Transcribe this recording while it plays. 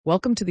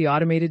Welcome to the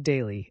Automated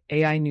Daily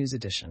AI News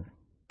Edition,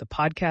 the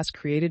podcast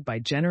created by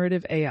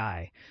Generative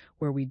AI,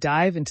 where we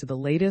dive into the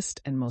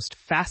latest and most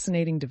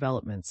fascinating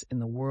developments in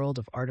the world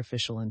of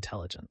artificial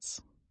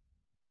intelligence.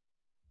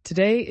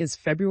 Today is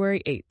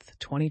February 8th,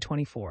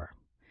 2024,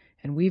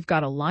 and we've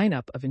got a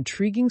lineup of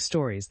intriguing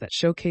stories that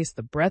showcase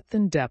the breadth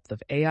and depth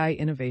of AI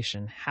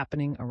innovation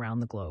happening around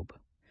the globe.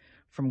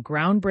 From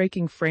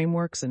groundbreaking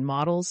frameworks and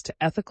models to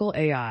ethical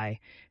AI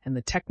and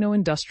the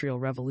techno-industrial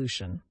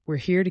revolution, we're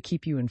here to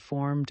keep you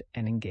informed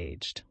and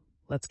engaged.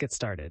 Let's get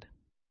started.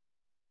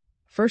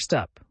 First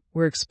up,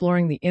 we're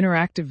exploring the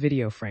Interactive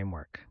Video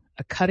Framework,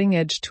 a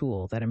cutting-edge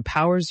tool that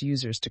empowers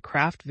users to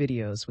craft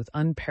videos with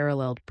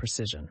unparalleled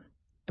precision.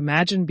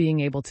 Imagine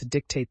being able to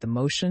dictate the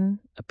motion,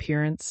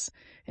 appearance,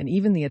 and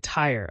even the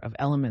attire of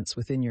elements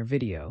within your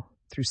video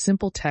through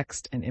simple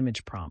text and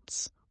image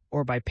prompts,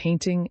 or by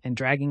painting and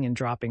dragging and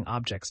dropping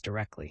objects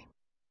directly.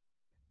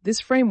 This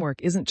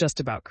framework isn't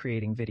just about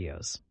creating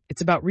videos.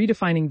 It's about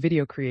redefining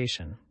video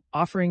creation,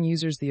 offering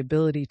users the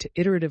ability to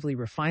iteratively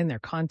refine their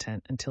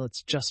content until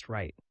it's just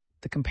right.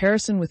 The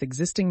comparison with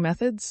existing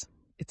methods?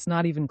 It's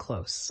not even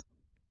close.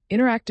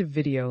 Interactive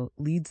video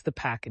leads the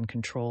pack in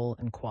control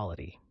and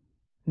quality.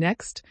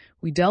 Next,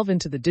 we delve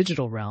into the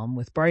digital realm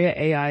with Barya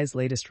AI's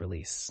latest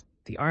release,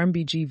 the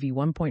RMBG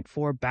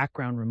v1.4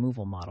 background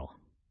removal model.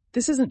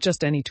 This isn't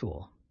just any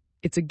tool.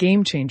 It's a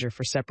game changer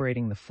for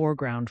separating the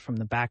foreground from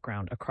the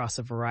background across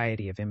a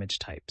variety of image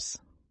types.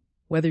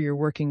 Whether you're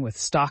working with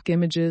stock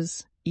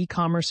images,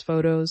 e-commerce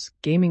photos,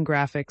 gaming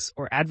graphics,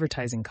 or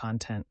advertising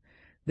content,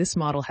 this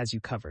model has you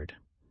covered.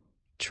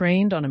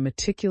 Trained on a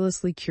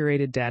meticulously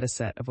curated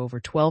dataset of over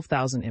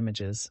 12,000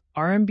 images,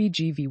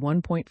 RMBG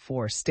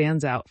v1.4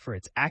 stands out for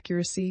its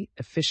accuracy,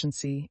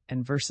 efficiency,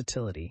 and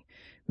versatility,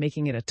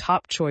 making it a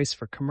top choice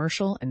for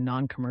commercial and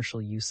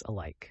non-commercial use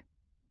alike.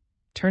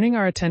 Turning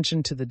our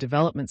attention to the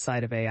development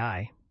side of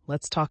AI,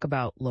 let's talk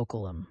about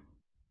Localim.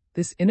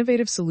 This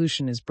innovative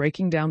solution is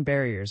breaking down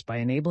barriers by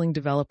enabling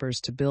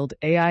developers to build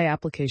AI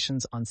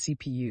applications on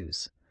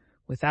CPUs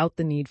without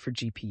the need for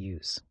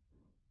GPUs.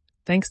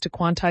 Thanks to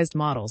quantized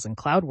models and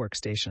cloud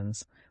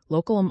workstations,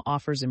 Localim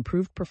offers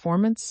improved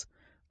performance,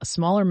 a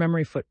smaller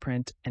memory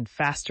footprint, and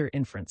faster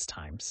inference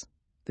times.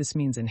 This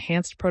means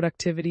enhanced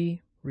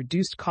productivity,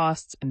 reduced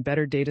costs, and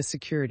better data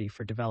security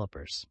for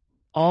developers,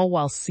 all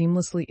while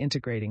seamlessly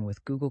integrating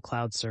with Google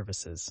Cloud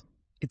services.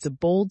 It's a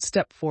bold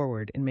step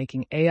forward in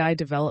making AI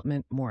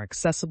development more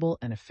accessible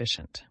and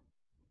efficient.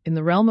 In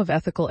the realm of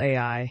ethical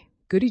AI,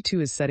 Goody 2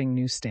 is setting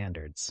new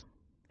standards.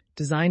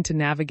 Designed to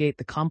navigate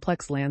the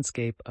complex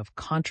landscape of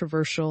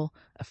controversial,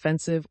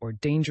 offensive, or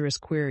dangerous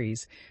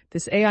queries,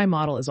 this AI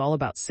model is all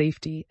about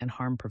safety and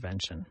harm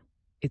prevention.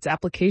 Its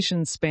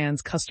application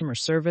spans customer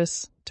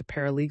service to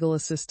paralegal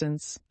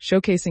assistance,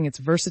 showcasing its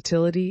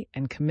versatility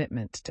and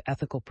commitment to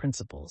ethical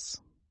principles.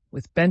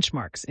 With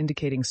benchmarks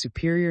indicating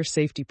superior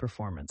safety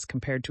performance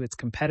compared to its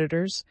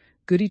competitors,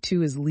 Goody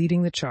 2 is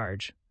leading the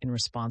charge in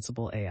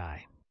responsible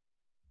AI.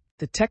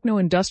 The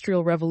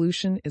techno-industrial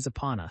revolution is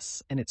upon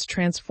us, and it's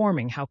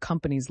transforming how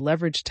companies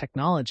leverage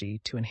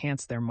technology to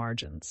enhance their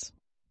margins.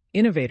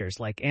 Innovators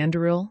like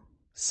Anduril,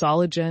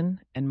 Solugen,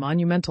 and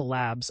Monumental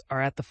Labs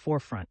are at the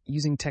forefront,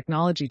 using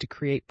technology to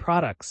create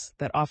products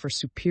that offer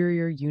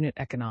superior unit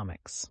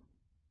economics.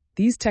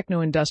 These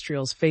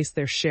techno-industrials face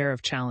their share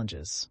of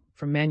challenges,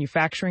 from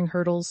manufacturing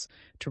hurdles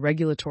to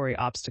regulatory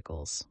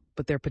obstacles,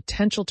 but their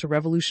potential to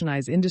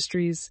revolutionize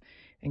industries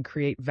and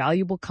create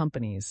valuable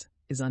companies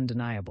is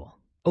undeniable.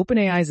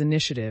 OpenAI's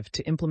initiative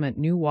to implement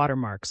new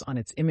watermarks on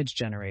its image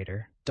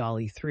generator,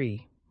 DALL-E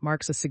 3,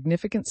 marks a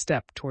significant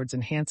step towards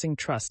enhancing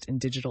trust in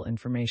digital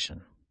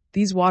information.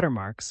 These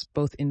watermarks,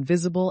 both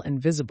invisible and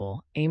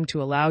visible, aim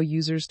to allow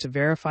users to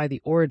verify the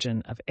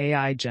origin of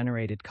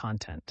AI-generated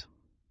content.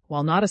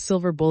 While not a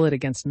silver bullet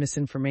against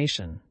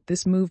misinformation,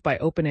 this move by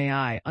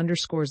OpenAI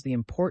underscores the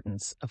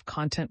importance of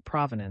content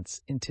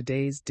provenance in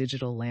today's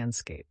digital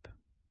landscape.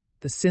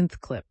 The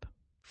SynthClip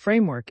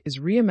framework is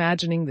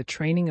reimagining the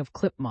training of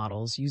clip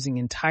models using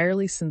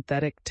entirely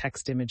synthetic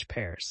text-image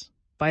pairs.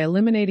 By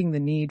eliminating the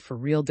need for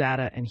real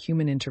data and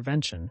human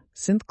intervention,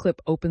 SynthClip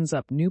opens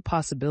up new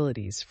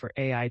possibilities for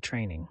AI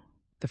training.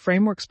 The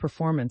framework's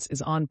performance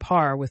is on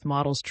par with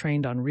models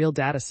trained on real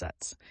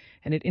datasets,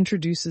 and it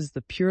introduces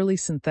the purely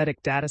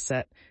synthetic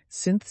dataset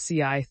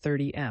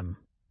SynthCI-30M,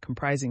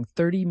 comprising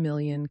 30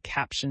 million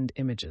captioned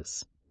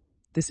images.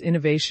 This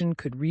innovation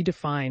could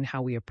redefine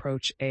how we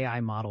approach AI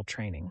model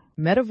training.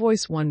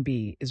 MetaVoice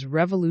 1B is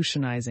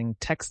revolutionizing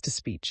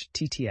text-to-speech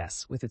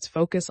 (TTS) with its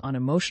focus on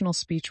emotional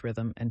speech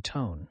rhythm and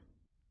tone.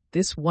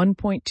 This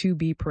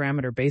 1.2B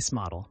parameter base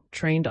model,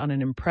 trained on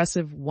an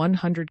impressive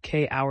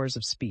 100K hours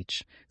of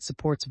speech,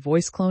 supports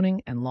voice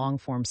cloning and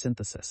long-form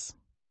synthesis.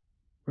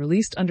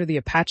 Released under the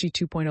Apache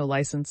 2.0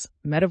 license,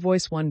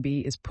 MetaVoice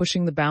 1B is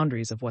pushing the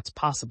boundaries of what's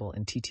possible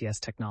in TTS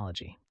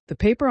technology. The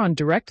paper on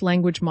direct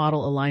language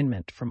model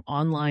alignment from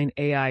online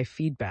AI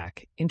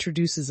feedback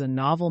introduces a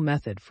novel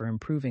method for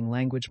improving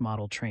language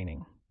model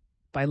training.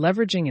 By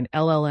leveraging an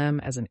LLM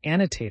as an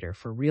annotator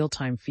for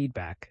real-time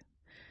feedback,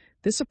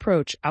 This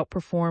approach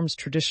outperforms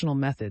traditional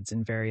methods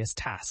in various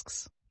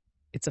tasks.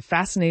 It's a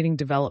fascinating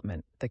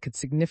development that could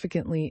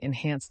significantly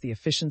enhance the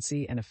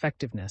efficiency and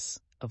effectiveness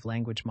of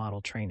language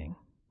model training.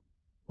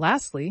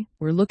 Lastly,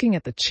 we're looking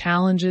at the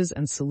challenges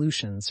and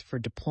solutions for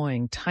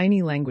deploying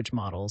tiny language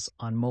models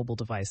on mobile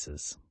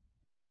devices.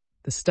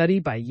 The study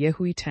by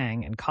Yehui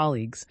Tang and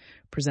colleagues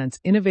presents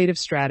innovative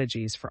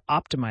strategies for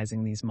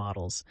optimizing these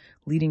models,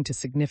 leading to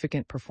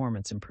significant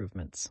performance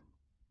improvements.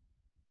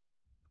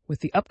 With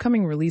the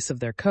upcoming release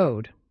of their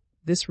code,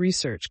 this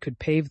research could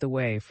pave the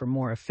way for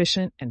more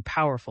efficient and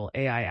powerful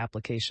AI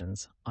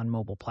applications on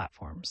mobile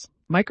platforms.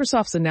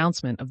 Microsoft's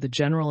announcement of the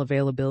general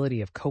availability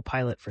of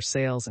Copilot for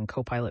Sales and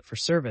Copilot for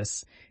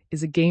Service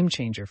is a game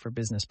changer for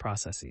business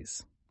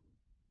processes.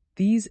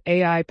 These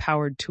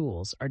AI-powered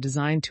tools are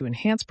designed to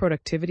enhance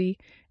productivity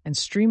and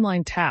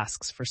streamline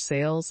tasks for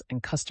sales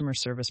and customer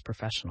service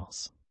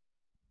professionals.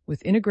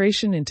 With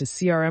integration into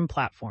CRM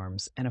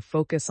platforms and a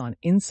focus on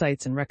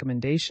insights and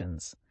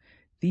recommendations,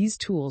 these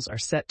tools are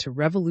set to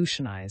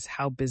revolutionize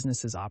how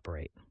businesses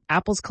operate.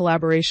 Apple's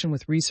collaboration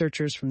with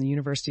researchers from the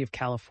University of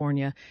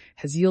California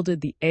has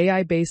yielded the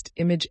AI-based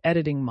image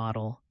editing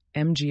model,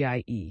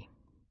 MGIE.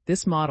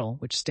 This model,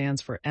 which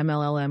stands for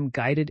MLLM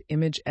Guided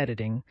Image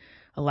Editing,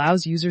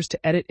 allows users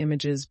to edit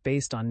images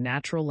based on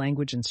natural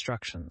language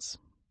instructions.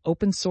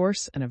 Open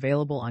source and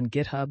available on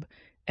GitHub,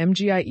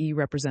 MGIE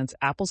represents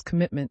Apple's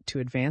commitment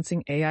to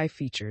advancing AI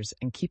features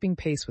and keeping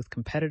pace with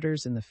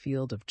competitors in the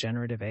field of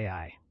generative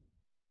AI.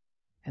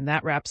 And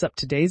that wraps up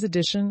today's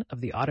edition of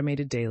the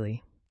Automated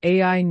Daily,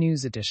 AI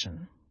News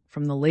Edition.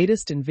 From the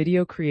latest in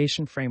video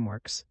creation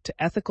frameworks to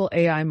ethical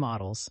AI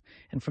models,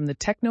 and from the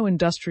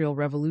techno-industrial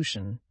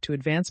revolution to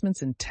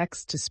advancements in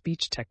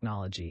text-to-speech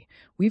technology,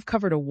 we've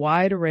covered a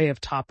wide array of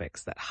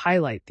topics that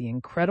highlight the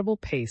incredible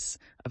pace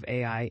of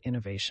AI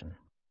innovation.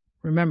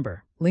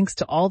 Remember, links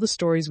to all the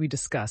stories we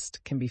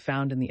discussed can be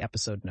found in the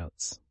episode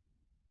notes.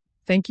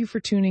 Thank you for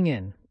tuning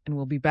in, and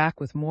we'll be back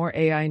with more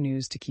AI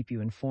news to keep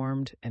you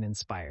informed and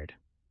inspired.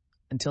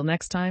 Until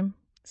next time,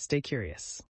 stay curious.